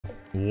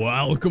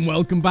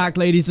Welcome back,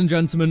 ladies and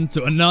gentlemen,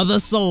 to another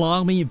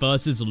Salami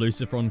versus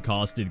Lucifron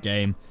casted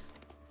game.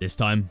 This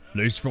time,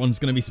 Lucifron's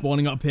going to be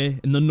spawning up here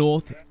in the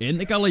north, in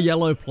the color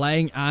yellow,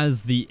 playing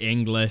as the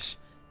English.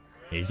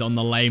 He's on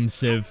the lame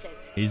civ.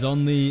 He's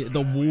on the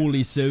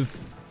woolly civ.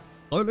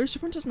 Oh,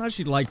 Lucifron doesn't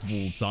actually like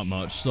wolves that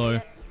much,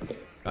 so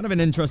kind of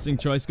an interesting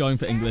choice going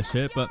for English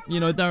here. But,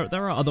 you know, there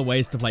are other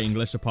ways to play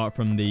English apart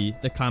from the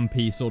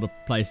campy sort of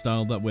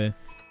playstyle that we're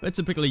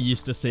typically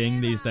used to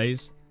seeing these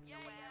days.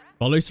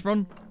 But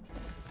Lucifron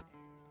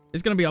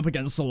is going to be up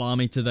against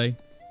Salami today.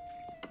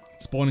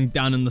 Spawning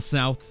down in the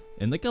south,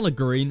 in the color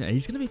green, and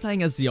he's going to be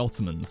playing as the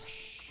Ottomans.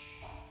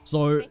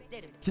 So,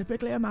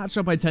 typically a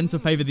matchup I tend to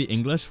favor the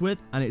English with,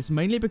 and it's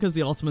mainly because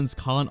the Ottomans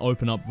can't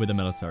open up with a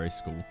military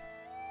school.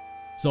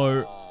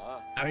 So,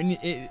 I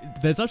mean,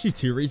 there's actually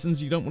two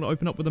reasons you don't want to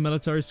open up with a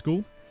military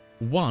school.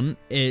 One,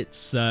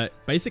 it's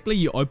basically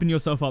you open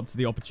yourself up to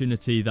the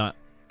opportunity that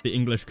the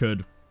English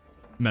could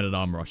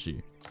men-at-arm rush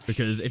you.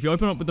 Because if you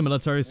open up with the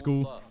military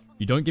school,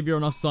 you don't give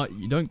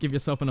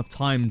yourself enough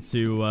time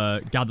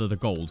to gather the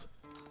gold.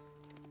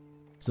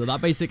 So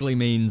that basically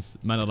means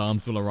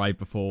men-at-arms will arrive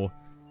before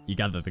you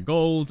gather the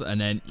gold, and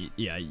then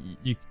yeah,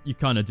 you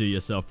kind of do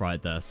yourself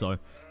right there. So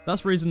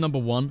that's reason number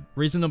one.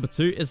 Reason number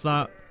two is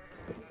that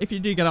if you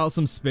do get out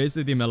some spears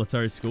with your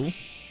military school,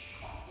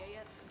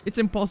 it's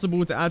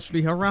impossible to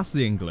actually harass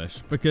the English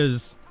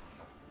because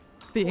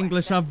the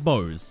English have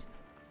bows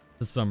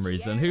for some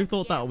reason. Who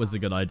thought that was a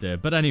good idea?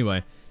 But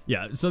anyway,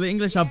 yeah, so the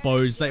English have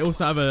bows. They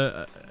also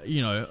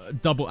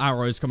have double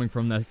arrows coming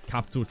from their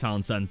capital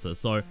town center.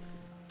 So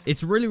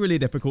it's really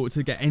difficult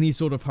to get any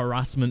sort of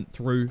harassment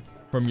through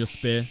from your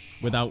spear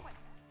without,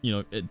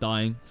 it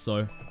dying.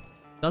 So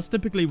that's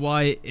typically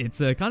why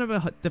it's a kind of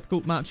a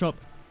difficult matchup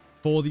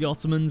for the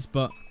Ottomans.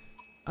 But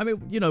I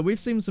mean, we've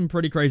seen some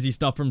pretty crazy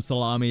stuff from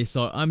Salami,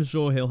 so I'm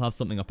sure he'll have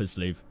something up his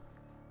sleeve.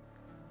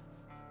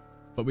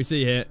 But we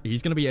see here,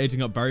 he's going to be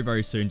aging up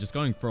very soon, just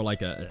going for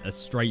like a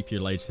straight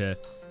fuel age here,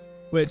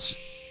 which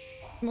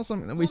not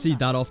something that we see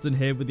that often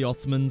here with the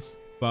Ottomans,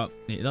 but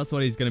that's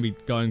what he's going to be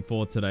going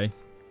for today.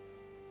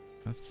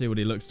 I have to see what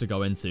he looks to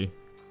go into.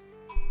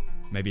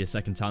 Maybe a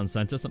second town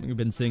center, something we've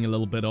been seeing a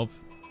little bit of.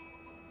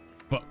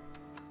 But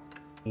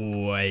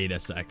wait a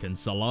second,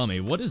 Salami,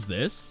 what is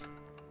this?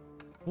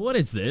 What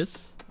is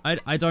this?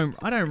 I don't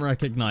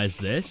recognize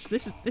this.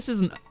 This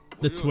isn't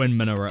the twin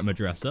minaret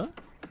madrasa.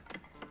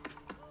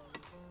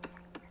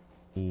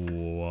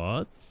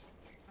 What?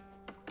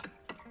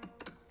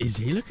 Is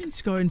he looking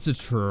to go into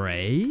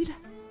trade?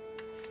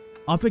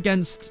 Up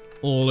against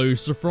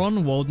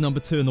Lucifron, world number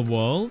 2 in the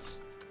world?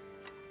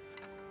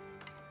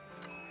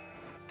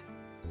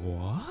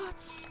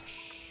 What?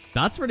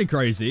 That's pretty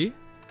crazy.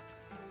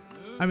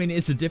 I mean,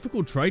 it's a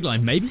difficult trade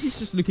line. Maybe he's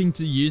just looking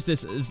to use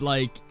this as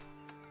like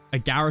a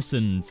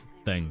garrisoned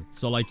thing.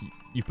 So like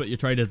you put your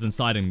traders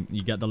inside and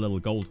you get the little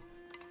gold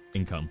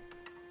income.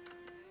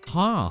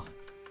 Huh.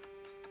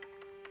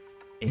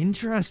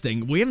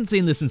 Interesting. We haven't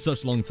seen this in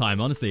such a long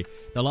time, honestly.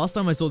 The last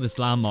time I saw this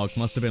landmark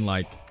must have been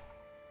like,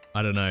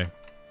 I don't know,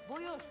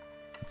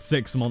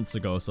 6 months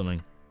ago or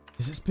something.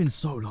 Because it's been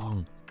so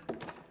long.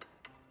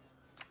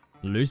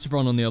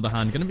 Lucifron, on the other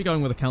hand, going to be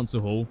going with a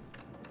council hall.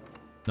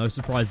 No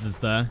surprises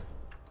there.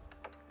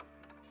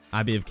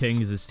 Abbey of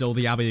Kings is still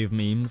the Abbey of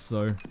Memes,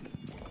 so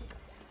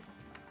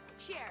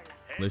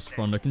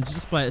Lucifron looking to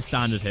just play it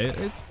standard here.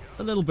 It's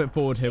a little bit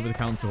forward here with the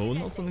council hall.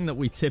 Not something that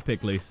we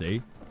typically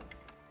see.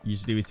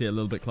 Usually we see it a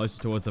little bit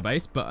closer towards the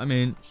base, but I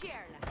mean,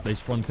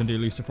 Lucifron can do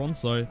Lucifron,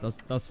 so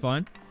that's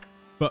fine.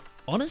 But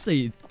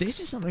honestly, this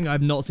is something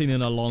I've not seen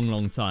in a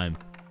long time.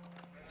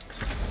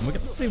 And we're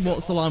going to see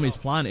what Salami's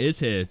plan is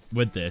here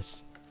with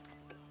this.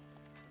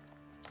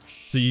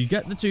 So you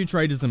get the 2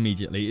 traders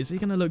immediately. Is he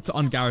going to look to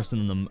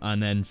ungarrison them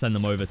and then send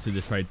them over to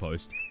the trade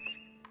post?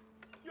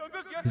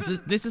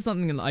 This is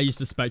something that I used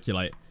to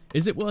speculate.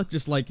 Is it worth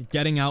just like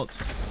getting out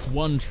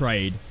one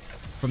trade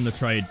from the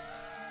trade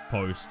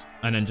post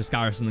and then just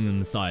garrisoning them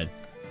inside?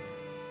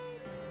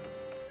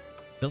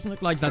 Doesn't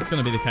look like that's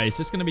going to be the case.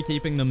 Just going to be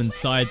keeping them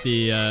inside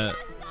the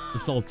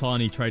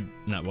Sultani trade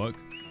network.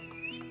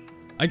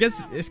 I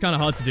guess it's kind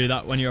of hard to do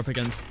that when you're up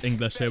against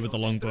English here with the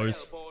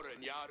longbows.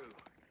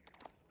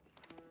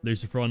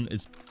 Lucifron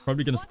is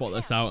probably going to spot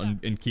this out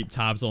and keep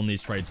tabs on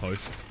these trade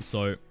posts.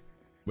 So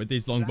with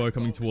these longbow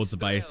coming towards the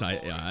base,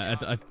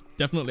 I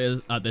definitely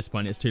at this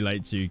point it's too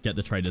late to get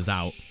the traders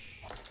out.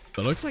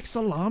 But it looks like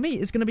Salami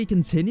is going to be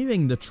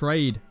continuing the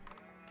trade.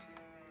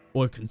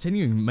 Or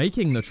continuing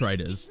making the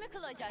traders.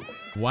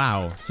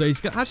 Wow. So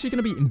he's actually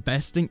going to be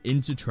investing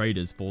into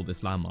traders for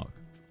this landmark.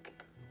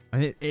 I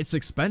mean, it's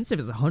expensive.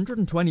 It's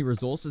 120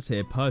 resources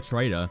here per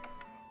trader.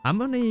 How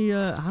much do you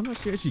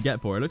actually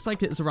get for it? It looks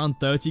like it's around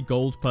 30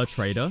 gold per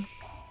trader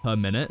per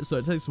minute. So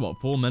it takes,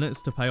 what, 4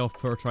 minutes to pay off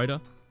for a trader?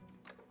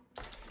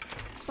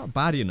 It's not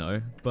bad,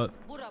 but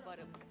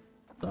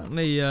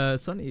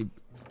certainly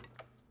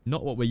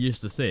not what we're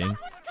used to seeing.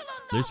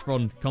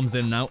 Lucifron comes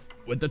in now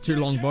with the 2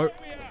 longbow.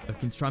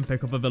 Looking to try and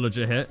pick up a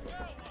villager here.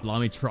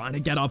 Salami trying to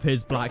get up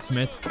his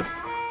blacksmith.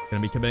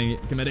 Going to be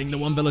committing the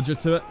 1 villager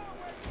to it.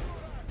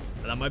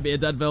 that might be a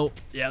Deadville.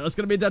 Yeah, that's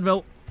going to be a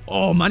Deadville.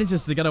 Oh,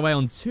 manages to get away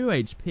on 2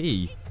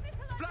 HP.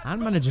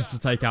 And manages to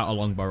take out a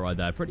longbow right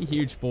there. Pretty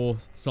huge for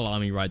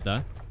Salami right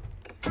there.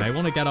 May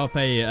want to get up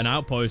an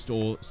outpost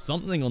or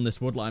something on this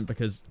woodline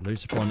because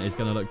Lucifron is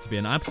going to look to be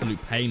an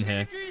absolute pain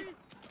here.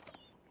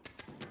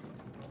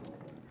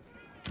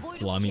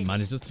 Salami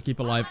manages to keep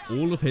alive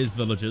all of his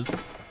villagers.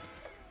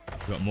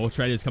 We've got more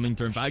traders coming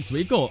through. In fact,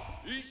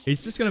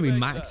 he's just going to be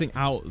maxing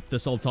out the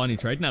Sultani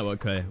trade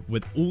network here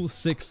with all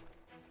 6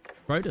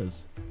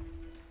 traders.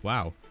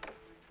 Wow.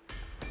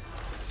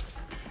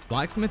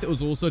 Blacksmith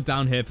was also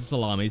down here for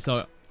Salami,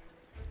 so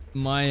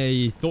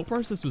my thought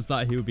process was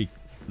that he would be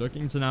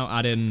looking to now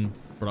add in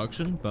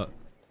production, but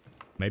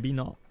maybe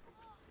not.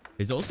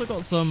 He's also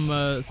got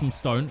some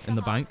stone in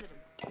the bank.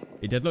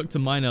 He did look to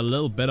mine a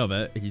little bit of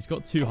it. He's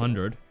got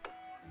 200.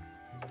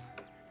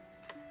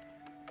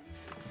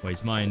 Well,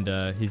 he's mined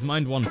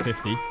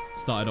 150.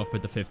 Started off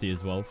with the 50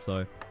 as well,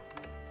 so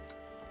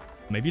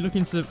maybe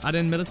looking to add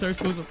in military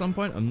schools at some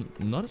point. I'm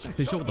not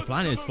exactly sure what the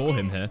plan is for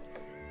him here.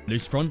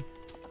 Lucifron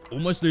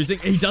almost losing.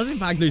 He does in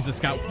fact lose the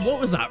scout. What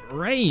was that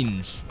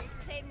range?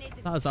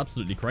 That was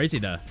absolutely crazy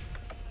there.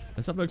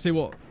 Let's have a look, see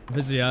what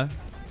Vizier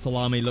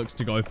Salami looks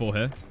to go for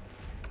here.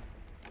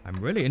 I'm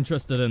really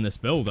interested in this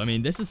build. I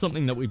mean, this is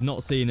something that we've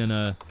not seen in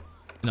a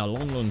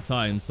long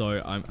time.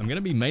 So I'm going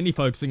to be mainly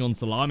focusing on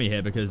Salami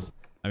here because,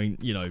 I mean,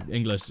 you know,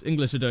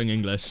 English are doing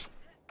English.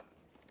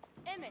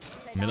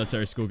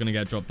 Military school going to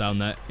get dropped down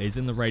there. He's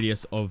in the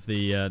radius of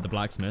the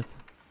blacksmith.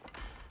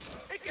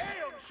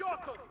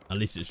 At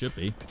least it should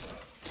be.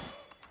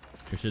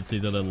 We should see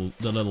the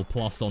little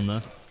plus on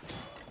there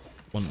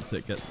once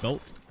it gets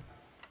built.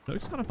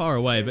 Looks kind of far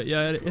away, but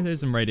yeah, it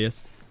is in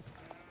radius.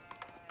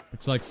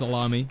 Looks like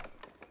Salami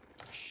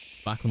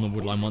back on the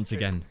woodline once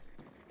again.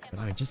 But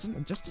I mean, just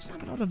doesn't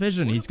have a lot of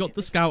vision. He's got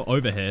the scout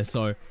over here,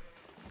 so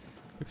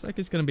looks like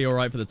it's going to be all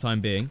right for the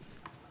time being.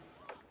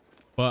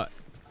 But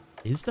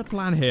is the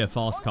plan here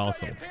fast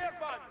castle?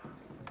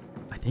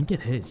 I think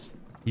it is.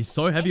 He's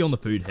so heavy on the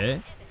food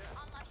here.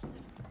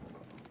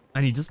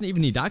 And he doesn't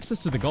even need access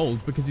to the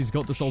gold because he's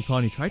got the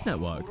Sultani trade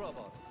network.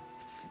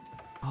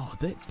 Oh,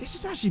 this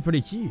is actually pretty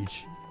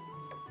huge.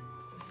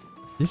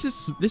 This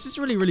is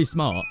really, really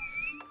smart.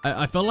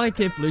 I feel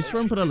like if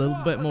Lucifron put a little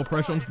bit more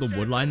pressure onto the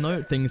woodline,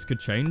 though, things could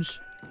change.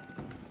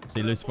 See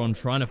Lucifron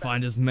trying to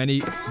find as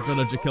many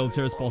villager kills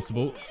here as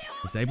possible.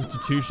 He's able to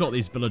two-shot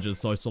these villagers,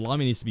 so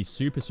Salami needs to be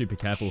super, super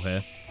careful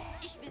here.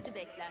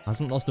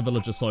 Hasn't lost a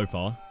villager so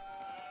far.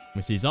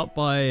 We see he's up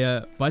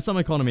by some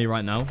economy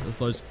right now, as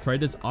those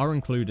traders are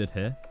included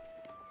here.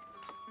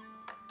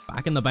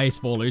 Back in the base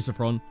for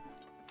Lucifron.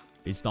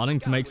 He's starting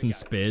to make some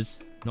spears.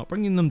 Not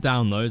bringing them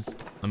down, though.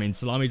 I mean,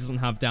 Salami doesn't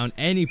have down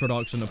any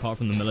production apart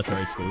from the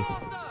military school,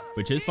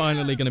 which is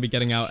finally going to be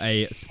getting out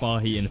a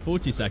Spahi in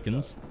 40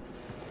 seconds.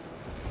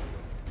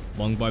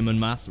 Longbowman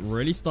mass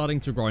really starting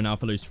to grow now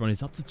for Lucifron.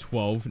 He's up to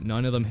 12.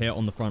 9 of them here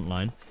on the front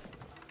line.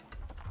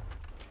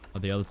 Are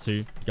the other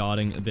 2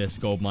 guarding this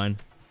gold mine.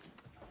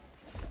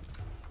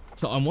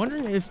 So I'm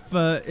wondering if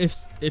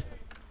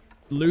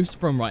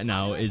Lucifron right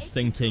now is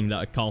thinking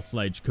that a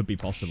castle age could be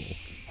possible.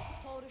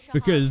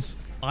 Because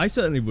I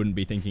certainly wouldn't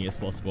be thinking it's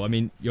possible. I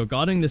mean, you're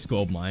guarding this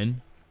gold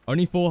mine.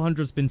 Only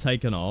 400's been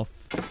taken off.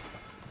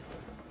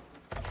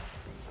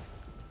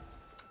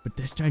 But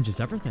this changes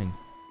everything.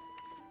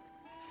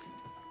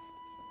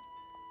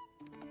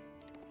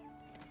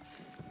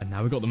 And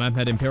now we've got the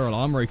Maphead Imperial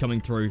Armory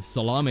coming through.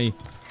 Salami.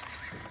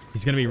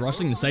 He's going to be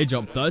rushing the Sage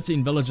up.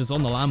 13 villagers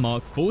on the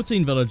landmark.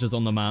 14 villagers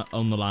on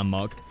the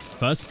landmark.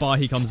 First spy,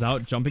 he comes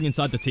out, jumping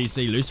inside the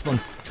TC. Lucifron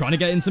trying to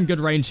get in some good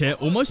range here.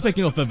 Almost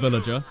picking off a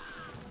villager.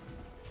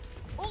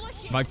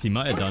 In fact, he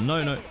might have done.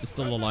 No, it's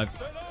still alive.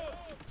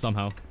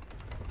 Somehow.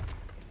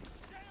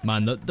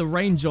 Man, the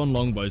range on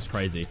longbow is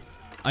crazy.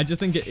 I just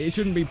think it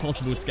shouldn't be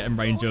possible to get in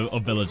range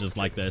of villagers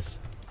like this.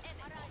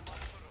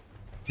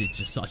 It's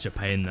just such a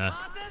pain there.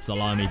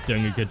 Salami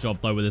doing a good job,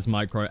 though, with his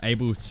micro.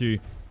 Able to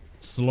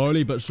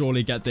slowly but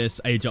surely get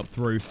this age up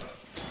through.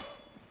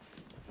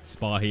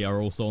 Spahi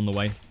are also on the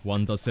way.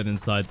 One does sit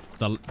inside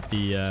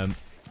the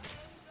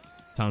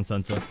town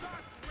center.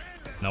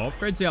 No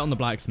upgrades yet on the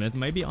blacksmith.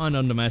 Maybe iron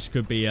undermesh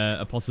could be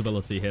a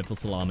possibility here for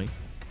Salami.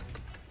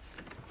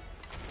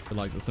 I feel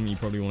like that's something you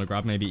probably want to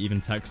grab. Maybe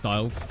even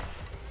textiles.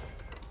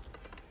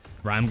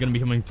 Ram going to be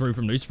coming through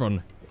from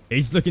Lucifron.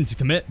 He's looking to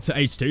commit to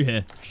H2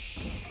 here.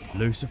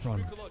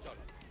 Lucifron.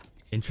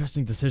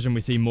 Interesting decision. We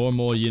see more and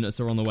more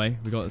units are on the way.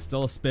 We got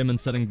still a Spearman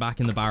sitting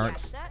back in the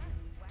barracks.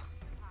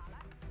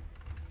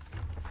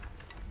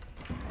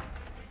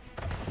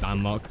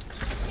 Landmark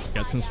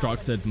gets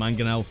constructed.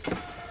 Mangonel.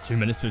 2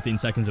 minutes, 15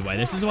 seconds away.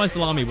 This is why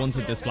Salami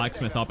wanted this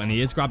blacksmith up, and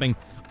he is grabbing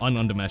an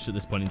undermesh at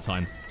this point in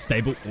time.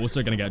 Stable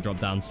also going to get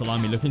dropped down.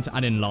 Salami looking to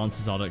add in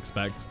lances, I'd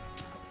expect.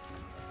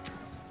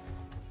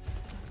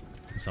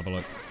 Let's have a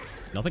look.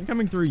 Nothing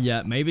coming through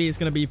yet. Maybe it's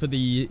going to be for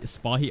the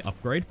Spahi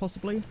upgrade,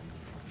 possibly.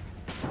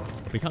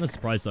 I'd be kind of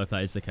surprised, though, if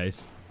that is the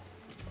case.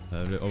 I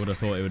would have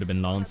thought it would have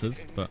been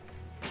lances, but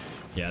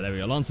yeah, there we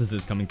go. Lances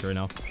is coming through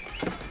now.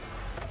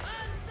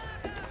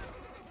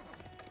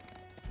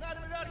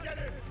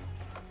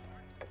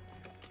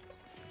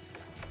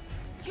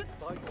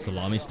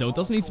 Salami still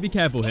does need to be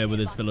careful here with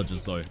his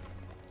villagers, though.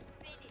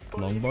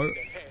 Longbow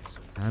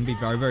can be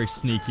very, very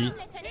sneaky.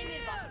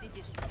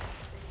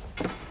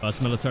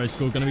 First military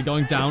school going to be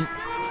going down.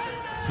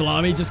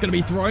 Salami just going to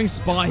be throwing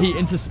spy heat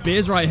into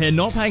spears right here,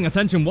 not paying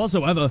attention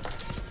whatsoever.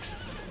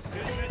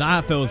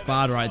 That feels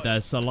bad right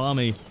there.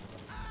 Salami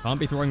can't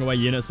be throwing away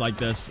units like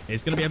this.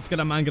 He's going to be able to get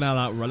a mangonel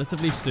out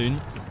relatively soon.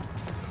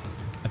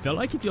 I feel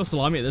like if you're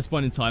Salami at this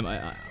point in time,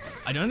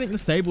 I don't think the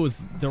stable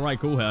is the right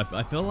call here.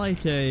 I feel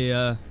like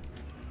a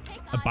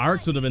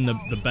barracks would have been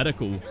the better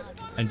call,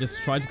 and just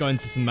try to go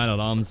into some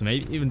men-at-arms,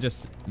 maybe even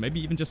just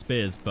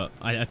spears. But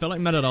I feel like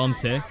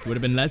men-at-arms here would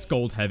have been less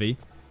gold heavy.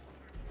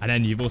 And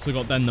then you've also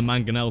got then the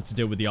mangonel to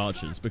deal with the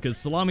archers, because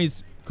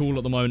Salami's call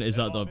at the moment is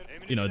that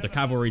the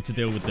cavalry to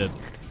deal with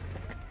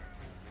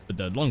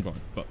the longbow,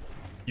 but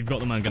you've got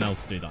the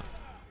mangonel to do that.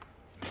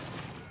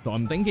 So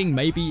I'm thinking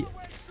maybe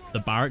the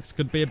barracks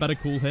could be a better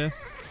call here.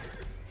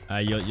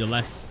 You're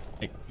less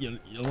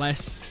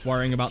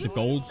worrying about the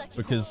gold,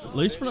 because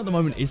Lucifer at the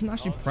moment isn't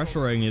actually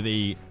pressuring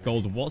the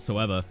gold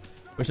whatsoever,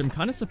 which I'm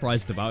kind of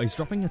surprised about. He's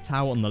dropping a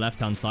tower on the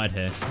left-hand side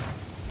here.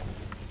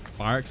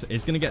 Barracks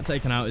is going to get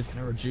taken out. It's going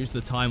to reduce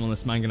the time on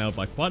this mangonel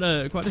by quite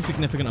a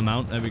significant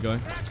amount. There we go.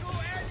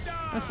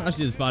 That's not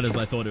actually as bad as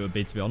I thought it would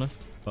be, to be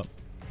honest. But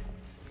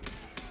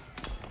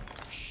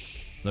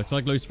looks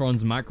like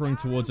Lucifer's macroing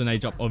towards an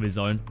age up of his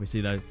own. We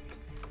see they're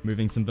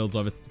moving some builds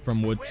over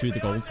from wood to the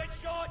gold.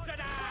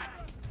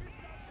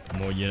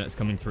 More units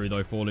coming through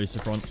though for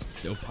Lucifer.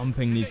 Still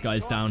pumping these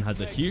guys down. Has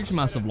a huge,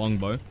 massive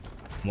longbow.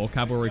 More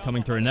cavalry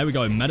coming through. And there we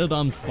go.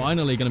 Men-at-arms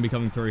finally going to be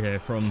coming through here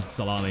from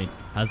Salami.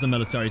 Has the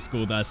military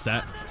school there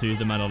set to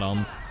the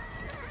men-at-arms.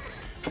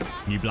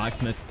 New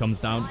blacksmith comes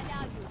down.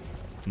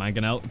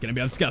 Mangonel going to be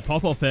able to get a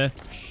pop-off here.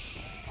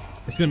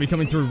 It's going to be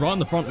coming through right on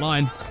the front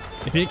line.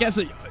 If he gets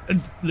it,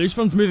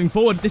 Lucifer's moving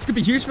forward. This could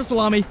be huge for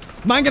Salami.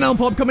 Mangonel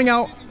pop coming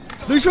out.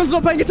 Lucifer's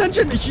not paying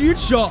attention. A huge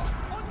shot.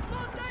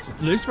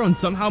 Lucifer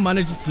somehow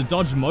manages to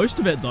dodge most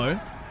of it, though.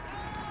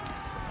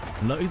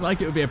 Looks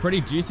like it would be a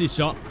pretty juicy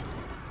shot.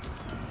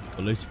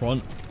 But Lucifer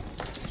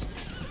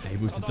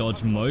able to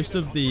dodge most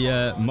of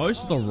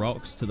the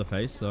rocks to the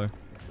face, so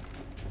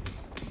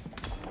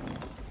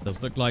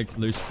does look like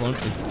Lucifer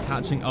is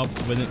catching up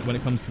when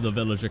it comes to the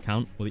villager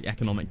count, or the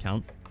economic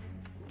count,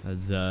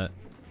 as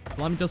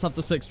Salami does have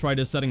the 6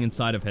 traders setting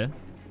inside of here.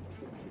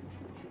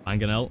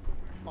 Mangonel,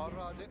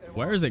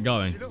 where is it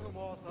going?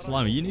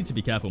 Salami, you need to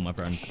be careful, my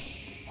friend.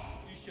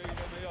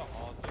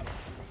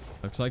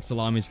 Looks like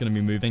Salami's going to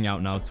be moving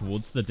out now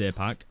towards the deer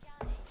pack.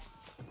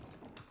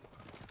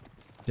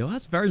 Still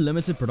has very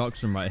limited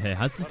production right here.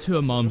 Has the 2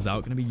 imams out.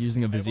 Going to be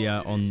using a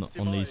vizier on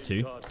these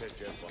 2.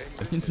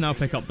 Looking to now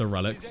pick up the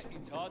relics.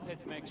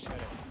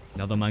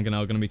 Another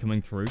mangonel going to be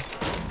coming through.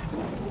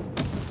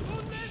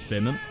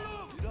 Spearman.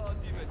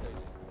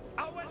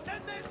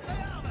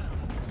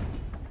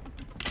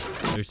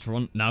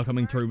 Lucifer now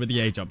coming through with the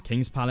age up.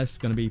 King's Palace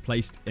going to be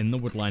placed in the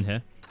woodline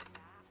here.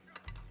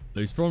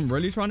 Lucifer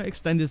really trying to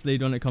extend his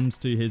lead when it comes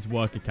to his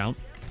work account.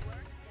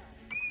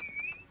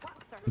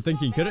 I'm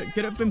thinking, could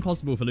it have been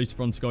possible for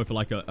Lucifer to go for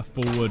like a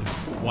forward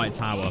white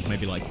tower,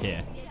 maybe like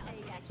here?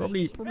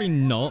 Probably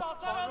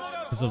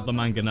not, because of the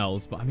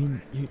mangonels, but I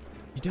mean, you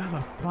do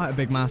have quite a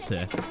big mass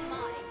here.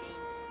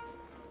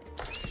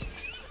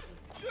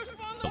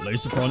 But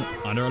Lucifer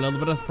under a little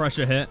bit of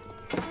pressure here.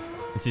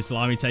 We see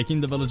Salami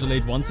taking the villager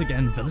lead once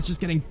again. Villagers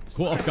getting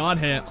caught off guard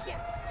here.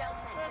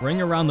 Ring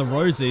around the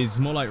roses,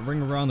 more like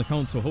ring around the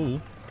council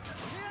hall.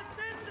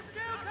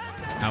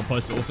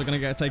 Outpost also going to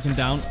get taken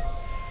down.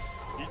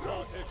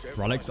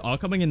 Relics are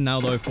coming in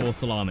now, though, for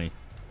Salami.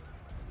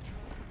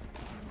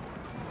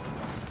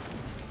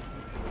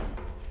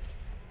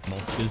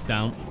 Mosque is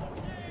down.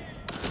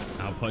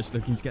 Outpost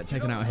looking to get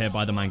taken out here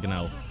by the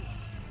mangonel.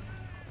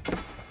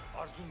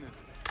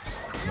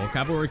 More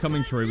cavalry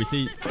coming through. We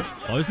see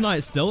those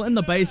knights still in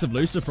the base of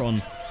Lucifer.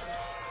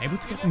 Able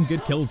to get some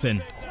good kills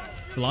in.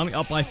 Salami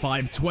up by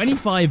 5.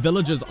 25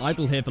 villagers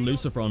idle here for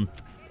Lucifer. And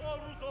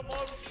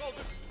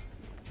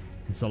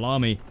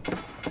Salami,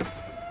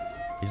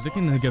 he's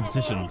looking in a good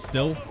position.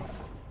 Still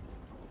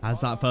has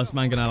that first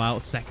mangonel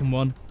out. Second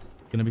one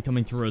going to be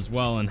coming through as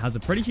well. And has a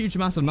pretty huge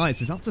mass of knights.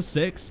 He's up to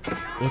 6.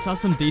 Also has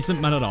some decent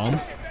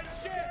men-at-arms.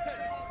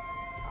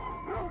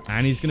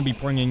 And he's going to be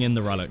bringing in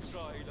the relics.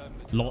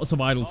 Lots of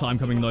idle time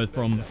coming, though,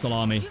 from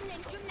Salami.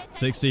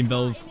 16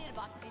 bills.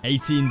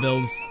 18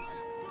 bills.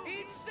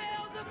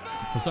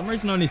 For some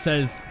reason, only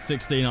says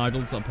 16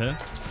 idols up here.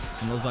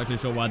 I'm not exactly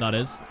sure why that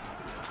is.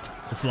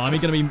 Salami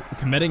going to be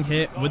committing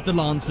here with the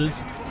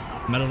lancers.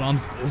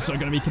 Men-at-arms also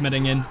going to be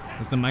committing in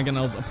as the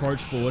mangonels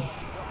approach forward.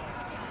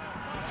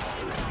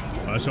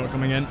 First shot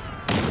coming in.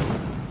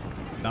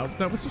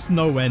 That was just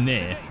nowhere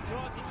near.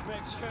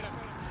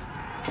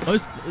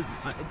 Those,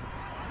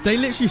 they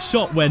literally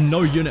shot where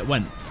no unit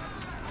went.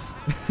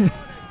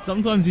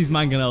 Sometimes these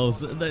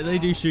mangonels, they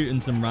do shoot in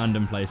some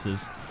random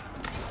places.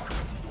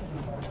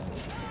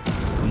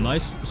 Some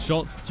nice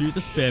shots to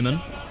the spearman.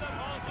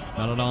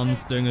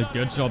 Man-at-Arms doing a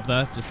good job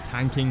there, just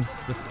tanking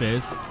the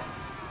spears.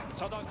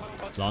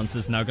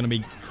 Lancer's now going to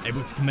be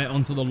able to commit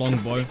onto the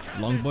longbow.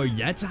 Longbow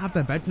yet to have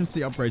their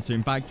veterancy upgrades through.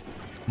 In fact,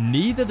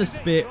 neither the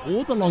spear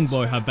or the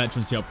longbow have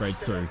veterancy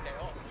upgrades through.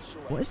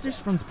 What is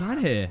Lucifron's plan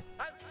here?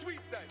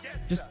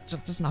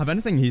 Just doesn't have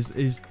anything.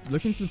 He's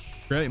looking to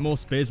create more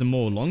spears and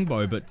more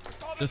longbow, but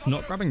just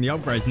not grabbing the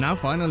upgrades. Now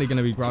finally going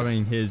to be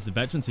grabbing his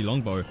veterancy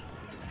longbow.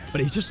 But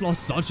he's just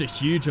lost such a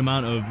huge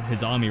amount of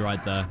his army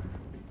right there.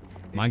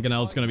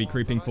 Mangonel's going to be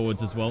creeping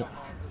forwards as well.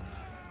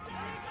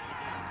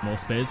 More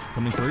spears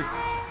coming through.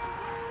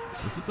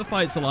 This is a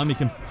fight Salami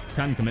can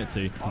commit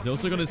to. He's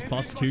also got his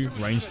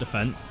 +2 range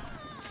defense.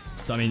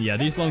 So, I mean, yeah,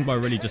 these longbow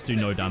really just do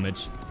no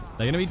damage.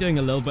 They're going to be doing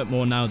a little bit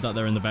more now that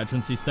they're in the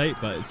veterancy state,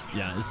 but it's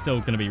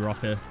still going to be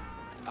rough here.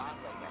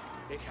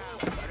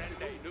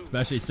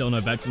 Especially still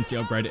no veterancy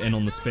upgrade in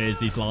on the spears.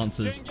 These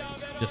lancers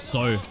just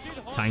so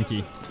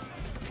tanky.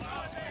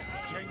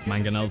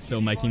 Mangonel's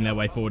still making their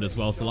way forward as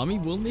well. Salami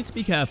will need to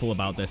be careful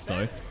about this,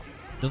 though.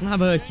 Doesn't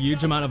have a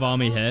huge amount of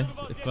army here.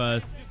 If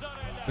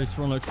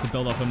Lucifron looks to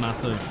build up a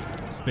massive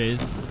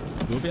spears,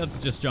 we'll be able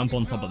to just jump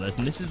on top of this.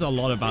 And this is a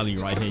lot of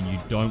value right here. You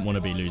don't want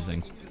to be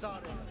losing.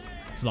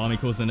 Salami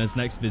calls in his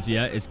next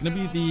Vizier. It's going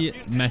to be the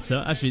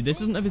meta. Actually,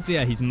 this isn't a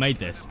Vizier. He's made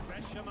this.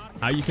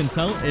 How you can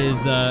tell is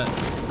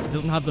it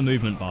doesn't have the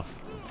movement buff.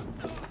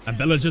 And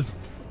villagers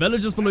for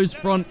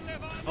Lucifron.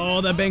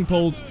 Oh, they're being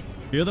pulled.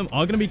 A few of them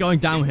are going to be going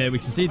down here. We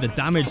can see the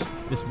damage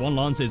this one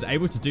Lancer is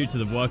able to do to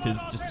the workers.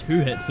 Just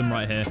 2 hits them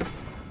right here.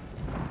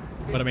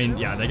 But I mean,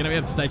 yeah, they're going to be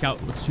able to take out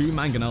 2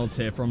 Mangonels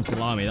here from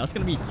Salami. That's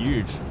going to be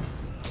huge.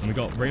 And we've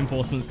got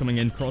reinforcements coming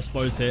in.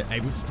 Crossbows here,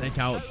 able to take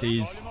out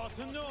these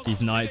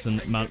knights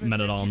and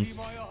men-at-arms.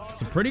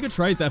 It's a pretty good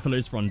trade there for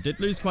Lucifron. Did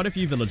lose quite a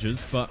few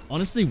villagers, but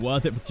honestly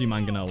worth it for 2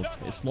 Mangonels.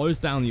 It slows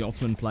down the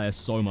Ottoman player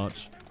so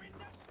much.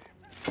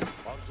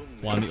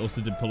 Salami also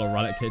did pull a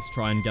relic here to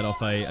try and get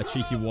off a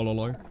cheeky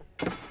Wololo.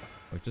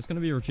 We're just going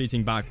to be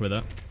retreating back with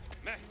it.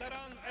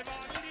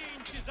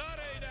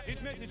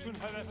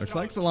 Looks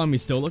like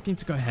Salami's still looking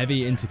to go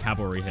heavy into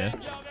cavalry here.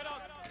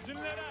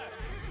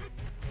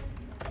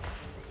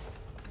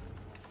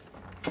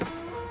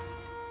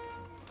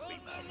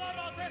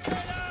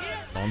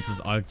 Lancers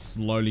are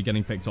slowly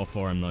getting picked off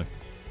for him, though.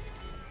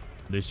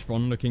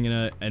 Lucifron looking in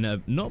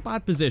a not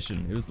bad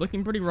position. It was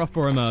looking pretty rough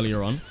for him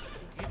earlier on.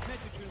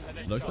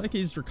 Looks like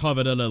he's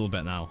recovered a little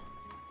bit now.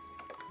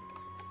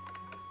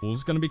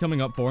 Wall's going to be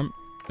coming up for him.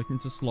 Looking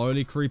to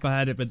slowly creep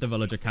ahead with the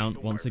villager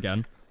count once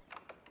again.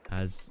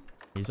 As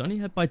he's only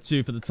hit by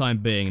 2 for the time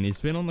being. And he's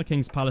been on the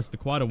King's Palace for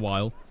quite a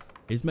while.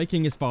 He's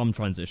making his farm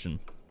transition.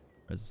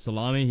 As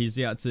Salami, he's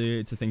yet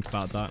to think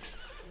about that.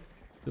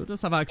 Still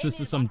does have access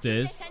to some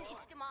deers.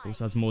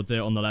 Also has more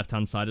deer on the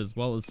left-hand side as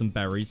well as some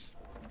berries.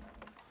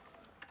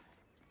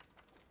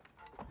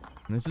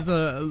 And this is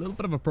a little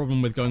bit of a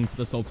problem with going for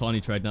the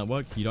Sultani trade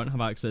network. You don't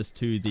have access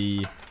to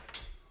the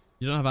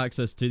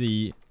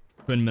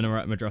Twin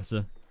Minaret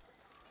Madrasa.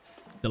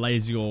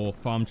 Delays your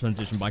farm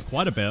transition by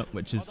quite a bit,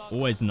 which is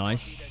always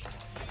nice.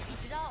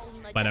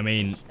 But I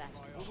mean,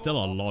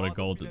 still a lot of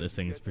gold that this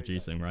thing is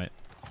producing, right?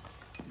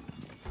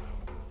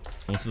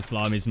 Also,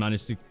 Salami's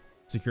managed to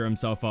secure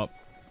himself up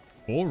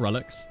 4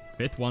 relics.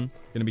 5th one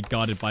going to be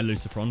guarded by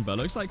Lucifron, but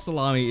it looks like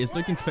Salami is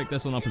looking to pick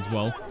this one up as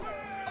well.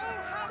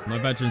 No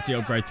veterancy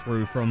upgrade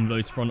through from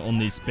Lucifron on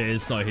these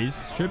spears, so he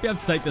should be able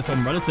to take this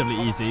one relatively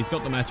easy. He's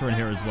got the meta in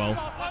here as well.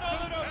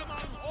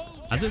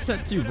 As it's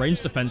set to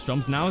range defense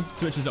drums, now it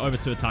switches it over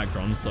to attack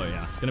drums. So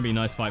yeah, going to be a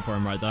nice fight for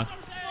him right there.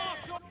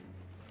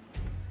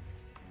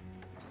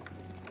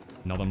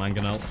 Another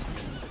Mangonel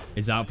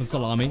is out for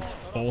Salami.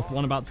 4th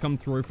one about to come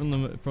through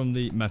from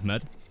the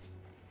Mehmed.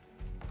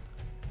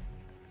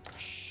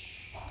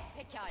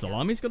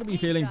 Salami's going to be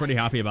feeling pretty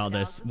happy about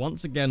this.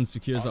 Once again,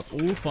 secures up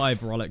all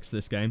 5 relics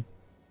this game.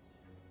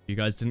 If you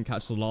guys didn't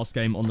catch the last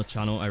game on the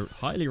channel, I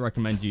highly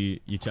recommend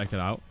you check it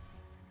out.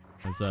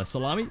 As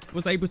Salami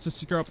was able to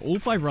secure up all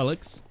 5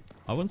 relics.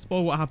 I won't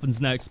spoil what happens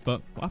next,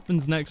 but what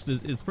happens next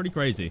is pretty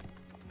crazy.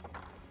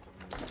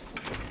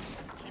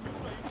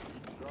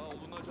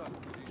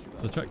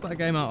 So check that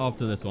game out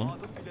after this one.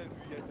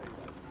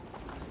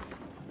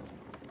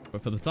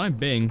 But for the time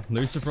being,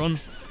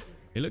 Lucifron,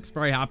 he looks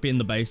very happy in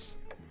the base.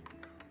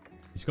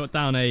 He's got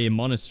down a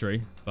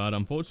monastery, but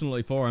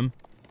unfortunately for him,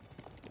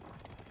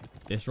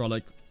 this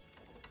relic...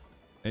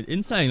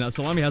 In saying that,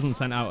 Salami hasn't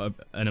sent out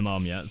an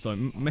imam yet, so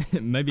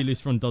maybe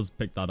Lucifron does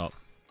pick that up.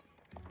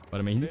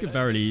 But I mean, he could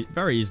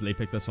very easily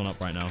pick this one up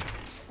right now.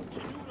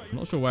 I'm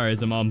not sure where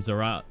his imams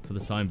are at for the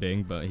time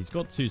being, but he's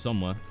got 2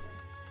 somewhere.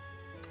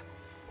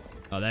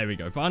 Oh, there we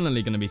go.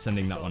 Finally going to be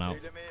sending that one out.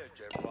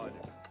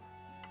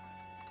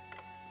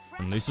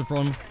 And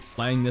Lucifron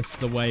playing this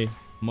the way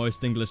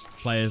most English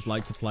players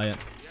like to play it.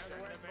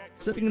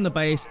 Sitting in the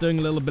base, doing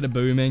a little bit of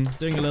booming,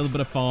 doing a little bit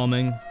of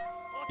farming.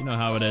 You know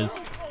how it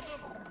is.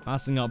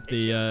 Massing up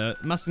the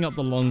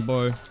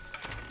longbow,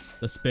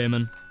 the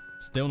spearman.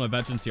 Still no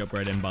veterancy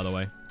upgrade in, by the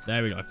way.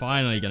 There we go.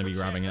 Finally going to be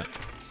grabbing it.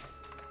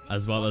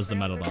 As well as the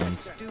metal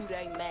arms.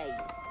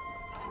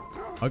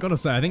 I gotta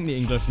say, I think the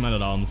English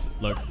men-at-arms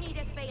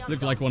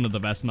look like one of the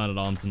best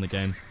men-at-arms in the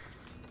game.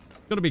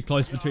 Gotta be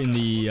close between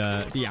the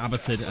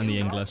Abbasid and the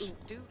English.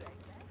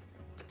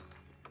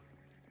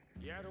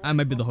 And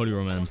maybe the Holy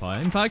Roman Empire.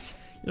 In fact,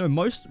 you know,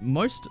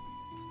 most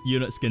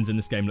unit skins in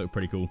this game look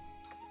pretty cool.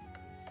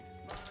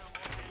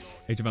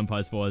 Age of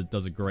Empires 4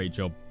 does a great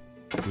job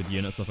with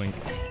units, I think.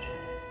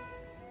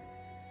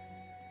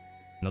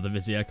 Another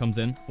Vizier comes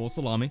in for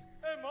Salami.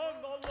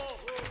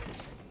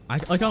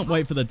 I can't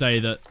wait for the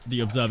day that the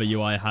Observer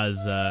UI has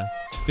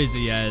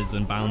Viziers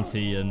and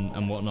Bounty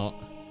and whatnot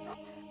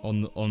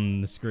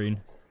on the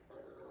screen.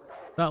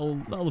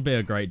 That'll be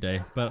a great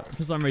day, but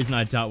for some reason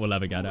I doubt we'll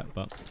ever get it,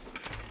 but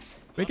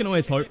we can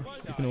always hope.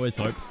 We can always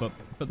hope, but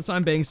for the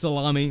time being,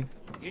 Salami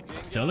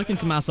still looking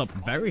to mass up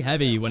very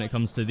heavy when it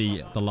comes to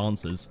the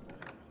Lancers.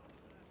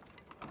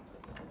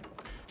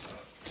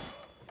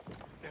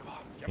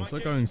 Also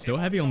going so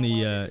heavy on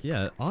the,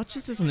 yeah,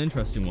 Archers is an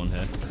interesting one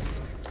here.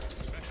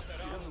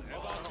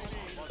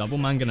 Double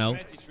Mangonel.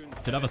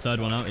 Should have a third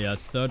one out, yeah.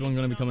 Third one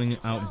going to be coming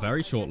out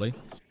very shortly.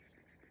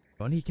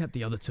 But he kept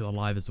the other two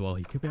alive as well.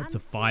 He could be up to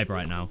 5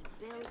 right now.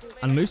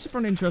 And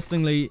Lucifron,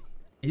 interestingly,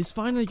 is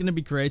finally going to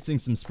be creating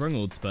some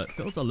Springalds, but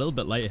feels a little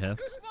bit late here.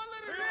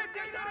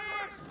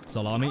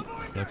 Salami,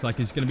 looks like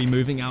he's going to be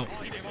moving out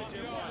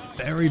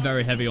very,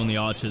 very heavy on the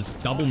Archers.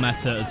 Double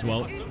meta as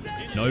well.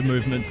 No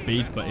movement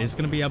speed, but is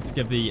going to be able to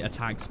give the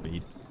attack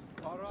speed.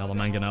 Another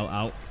Mangonel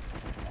out.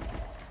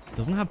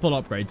 Doesn't have full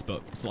upgrades,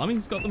 but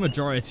Salami's got the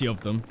majority of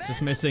them.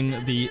 Just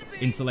missing the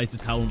insulated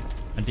helm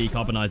and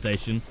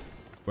decarbonization.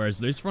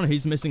 Whereas Lucifron,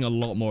 he's missing a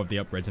lot more of the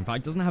upgrades. In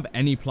fact, doesn't have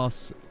any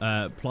plus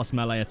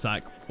melee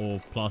attack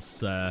or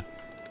plus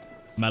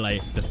melee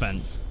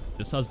defense.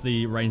 Just has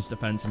the ranged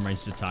defense and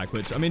ranged attack,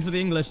 which, I mean, for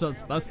the English,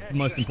 that's the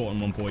most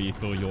important one for you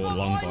for your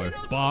longbow.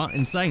 But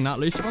in saying that,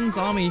 Lucifron's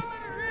army,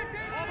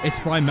 it's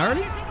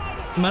primarily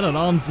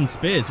men-at-arms and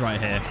spears right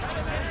here.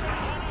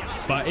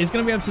 But he's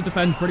going to be able to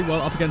defend pretty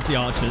well up against the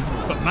Archers.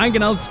 But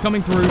Mangonel's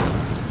coming through.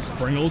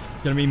 Springled,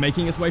 going to be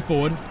making his way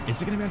forward. Is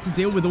he going to be able to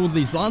deal with all of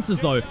these Lancers,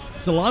 though?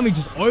 Salami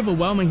just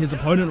overwhelming his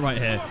opponent right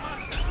here.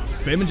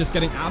 Spearman just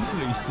getting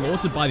absolutely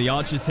slaughtered by the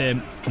Archers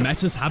here.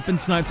 Metas have been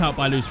sniped out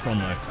by Lucifron,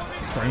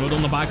 though. Springled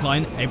on the back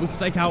line, able to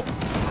take out.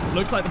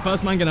 Looks like the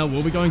first Mangonel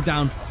will be going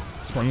down.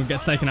 Springled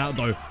gets taken out,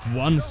 though.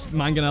 One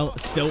Mangonel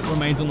still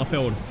remains on the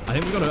field. I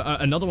think we've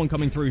got another one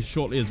coming through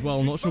shortly as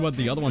well. Not sure where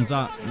the other one's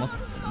at.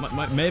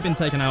 May have been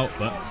taken out,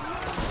 but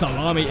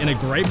Salami in a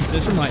great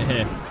position right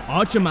here.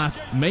 Archer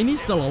mass, mainly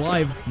still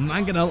alive.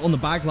 Mangonel on the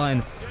back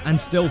line, and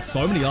still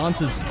so many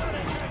Lancers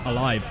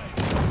alive.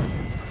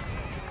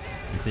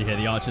 You can see here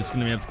the Archer's going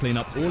to be able to clean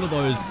up all of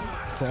those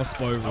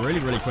crossbow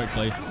really, really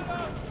quickly.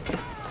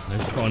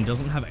 Lucifron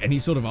doesn't have any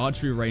sort of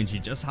archery range. He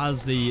just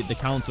has the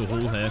council hall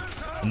here.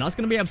 And that's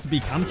going to be able to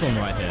be Canton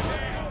right here.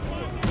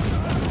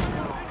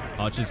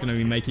 Archer's going to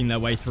be making their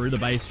way through the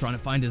base, trying to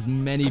find as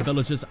many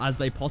villagers as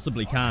they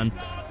possibly can.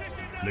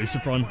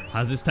 Lucifron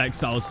has his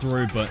textiles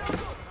through, but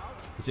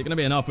is it going to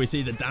be enough? We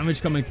see the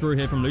damage coming through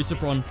here from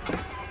Lucifron,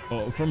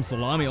 or from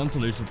Salami onto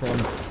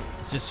Lucifron.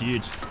 It's just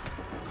huge.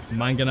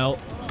 Mangonel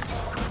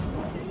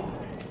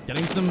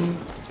getting some...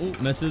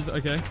 Oh, misses.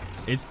 Okay.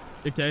 It's...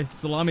 Okay,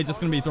 Salami just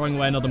going to be throwing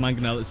away another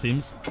Mangonel, it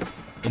seems,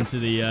 into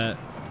the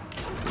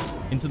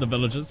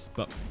villagers,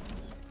 but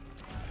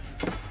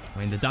I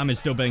mean, the damage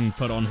still being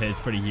put on here is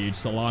pretty huge.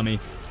 Salami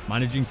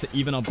managing to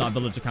even up that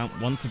villager count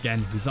once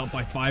again. He's up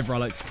by 5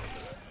 relics.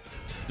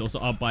 He's also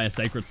up by a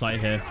sacred site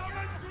here.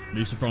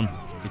 Lucifron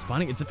is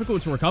finding it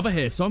difficult to recover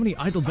here. So many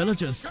idle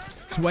villagers.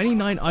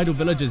 29 idle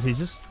villagers. He's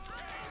just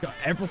got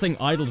everything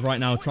idled right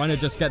now, trying to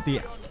just get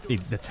the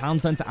town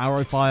center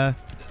arrow fire.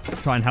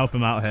 Let's try and help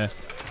him out here.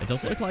 It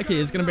does look like he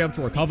is going to be able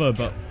to recover,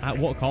 but at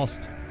what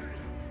cost?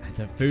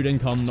 The food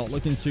income not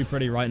looking too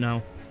pretty right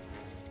now.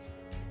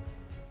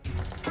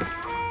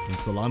 And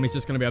Salami's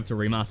just going to be able to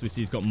remass. We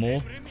see he's got more.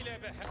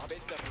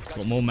 He's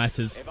got more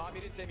metas.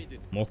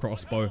 More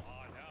crossbow.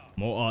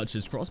 More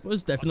archers.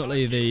 Crossbow's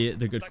definitely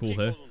the good call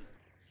here.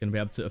 Going to be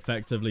able to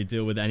effectively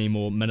deal with any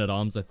more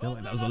men-at-arms. I feel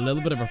like that was a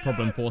little bit of a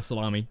problem for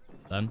Salami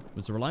then.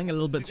 Was relying a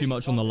little bit too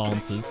much on the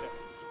Lancers.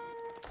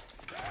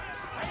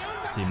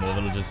 See more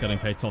villagers getting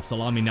picked off.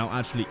 Salami now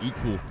actually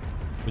equal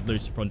with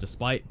Lucifron,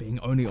 despite being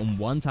only on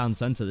one town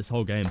center this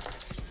whole game.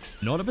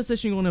 Not a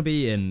position you want to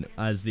be in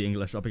as the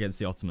English up against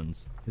the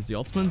Ottomans. Because the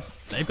Ottomans,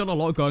 they've got a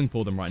lot going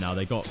for them right now.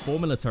 They've got 4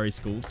 military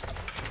schools,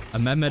 a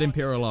Mehmed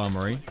Imperial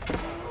Armory.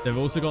 They've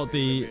also got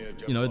the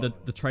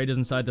traders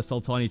inside the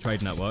Sultani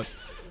trade network.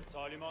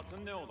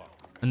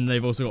 And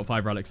they've also got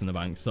 5 relics in the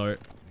bank. So,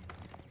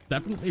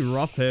 definitely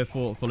rough here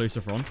for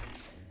Lucifron.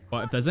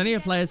 But if there's any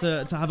player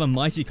to have a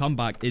mighty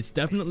comeback, it's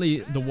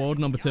definitely the world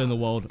number 2 in the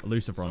world,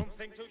 Lucifron.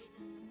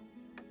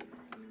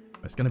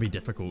 It's going to be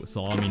difficult.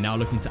 Salami now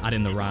looking to add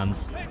in the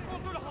Rams.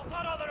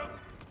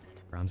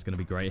 Rams going to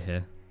be great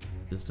here.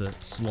 Just to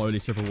slowly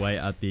chip away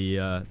at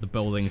the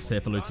buildings here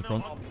for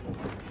Lucifron.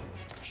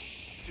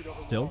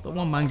 Still, the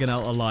one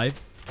Mangonel alive.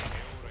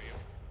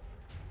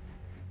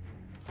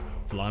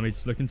 Salami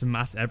just looking to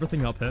mass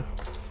everything up here.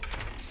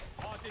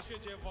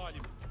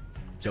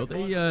 Still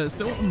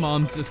the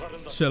moms just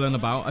chilling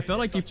about. I feel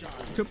like you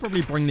could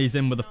probably bring these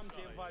in with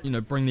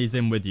bring these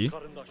in with you.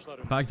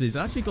 In fact, he's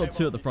actually got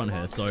 2 at the front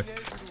here, so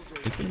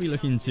he's going to be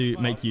looking to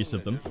make use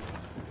of them.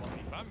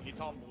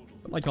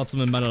 But like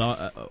Ottoman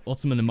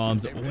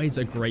Imams are always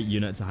a great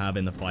unit to have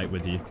in the fight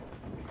with you.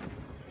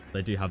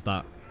 They do have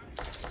that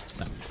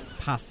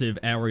passive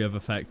area of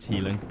effect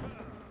healing.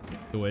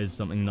 Always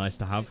something nice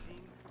to have.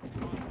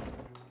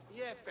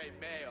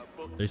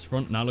 Loose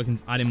front now looking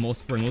to add in more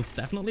Springles.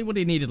 Definitely what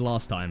he needed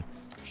last time.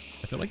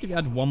 I feel like if he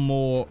had one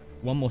more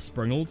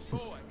Springles,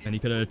 and he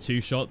could have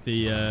 2-shot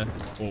the,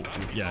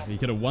 he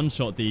could have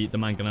 1-shot the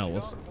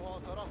Mangonels.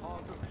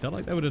 I felt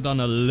like they would have done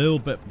a little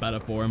bit better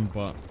for him,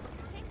 but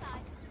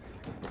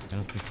I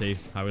have to see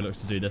how he looks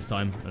to do this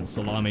time. And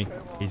Salami,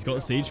 he's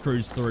got Siege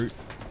Cruise through.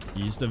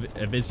 He used a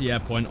Vizier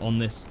point on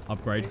this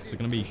upgrade, so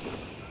going to be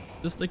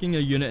just sticking a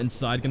unit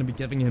inside, going to be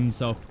giving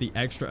himself the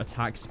extra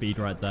attack speed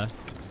right there.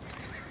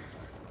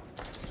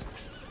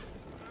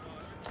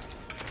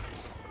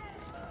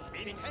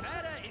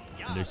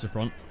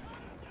 Lucifront.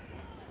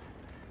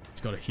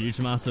 He's got a huge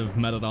mass of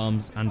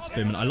men-at-arms and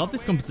spearmen. I love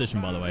this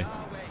composition, by the way.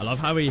 I love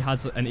how he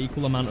has an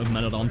equal amount of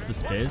men-at-arms to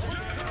spears.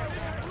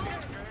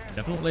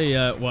 Definitely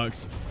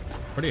works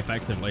pretty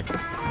effectively.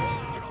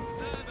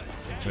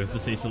 We also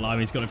see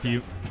Salami's got a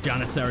few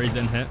Janissaries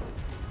in here.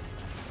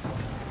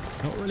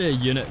 Not really a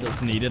unit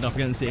that's needed up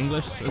against the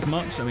English as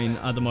much. I mean,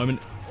 at the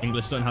moment,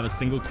 English don't have a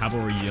single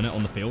cavalry unit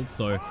on the field,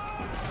 so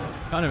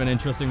kind of an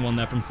interesting one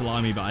there from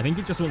Salami, but I think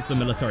he just wants the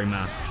military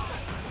mass.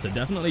 So it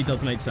definitely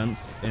does make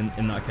sense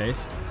in that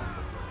case.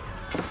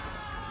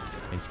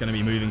 He's going to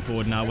be moving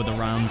forward now with the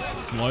rounds,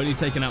 slowly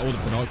taking out all the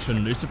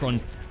production. Lucifron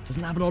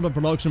doesn't have a lot of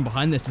production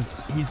behind this.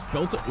 He's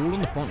built it all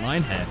on the front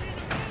line here.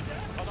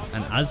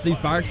 And as these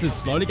barracks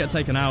slowly get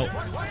taken out,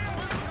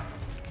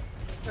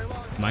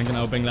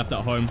 Mangonel being left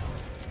at home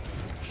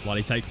while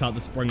he takes out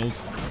the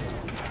Springles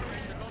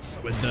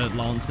with the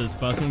Lancers.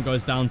 First one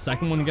goes down,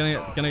 second one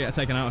gonna get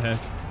taken out here.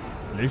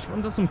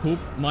 Lucifron does some cool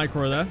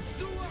micro there,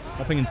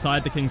 hopping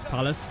inside the King's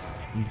Palace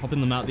and popping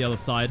them out the other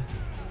side.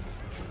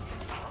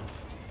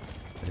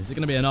 But is it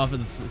going to be enough?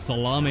 It's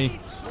Salami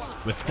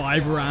with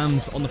 5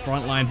 rams on the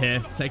front line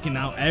here, taking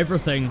out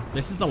everything.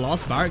 This is the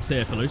last barracks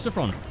here for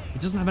Lucifron. He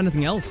doesn't have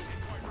anything else.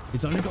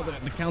 He's only got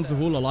the Council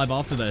Hall alive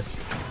after this.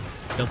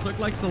 It does look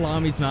like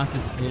Salami's mass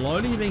is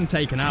slowly being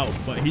taken out,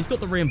 but he's got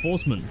the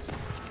reinforcements.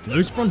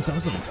 Lucifron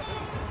doesn't.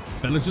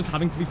 Villagers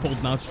having to be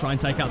pulled now to try and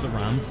take out the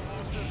rams.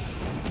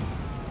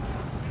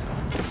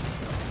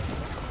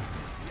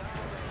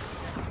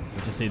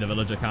 We just see the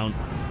villager count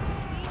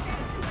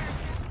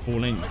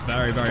falling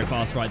very, very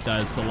fast right there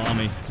as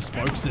Salami just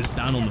focuses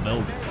down on the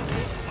bills.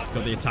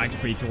 Got the attack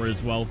speed through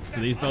as well. So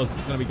these bills are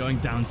going to be going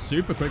down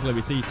super quickly.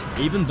 We see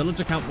even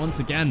villager count once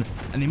again.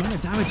 And the amount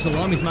of damage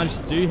Salami's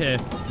managed to do here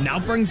now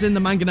brings in the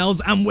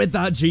Mangonels. And with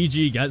that,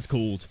 GG gets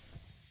called.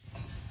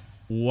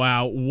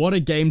 Wow, what a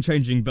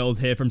game-changing build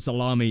here from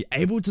Salami.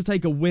 Able to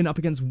take a win up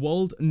against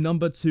world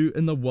number 2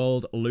 in the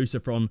world,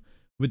 Lucifron,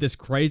 with this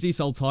crazy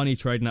Sultani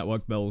trade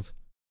network build.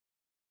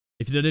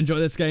 If you did enjoy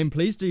this game,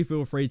 please do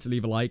feel free to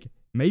leave a like.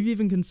 Maybe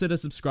even consider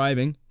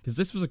subscribing, because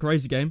this was a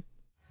crazy game.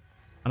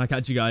 And I'll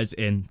catch you guys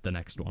in the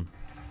next one.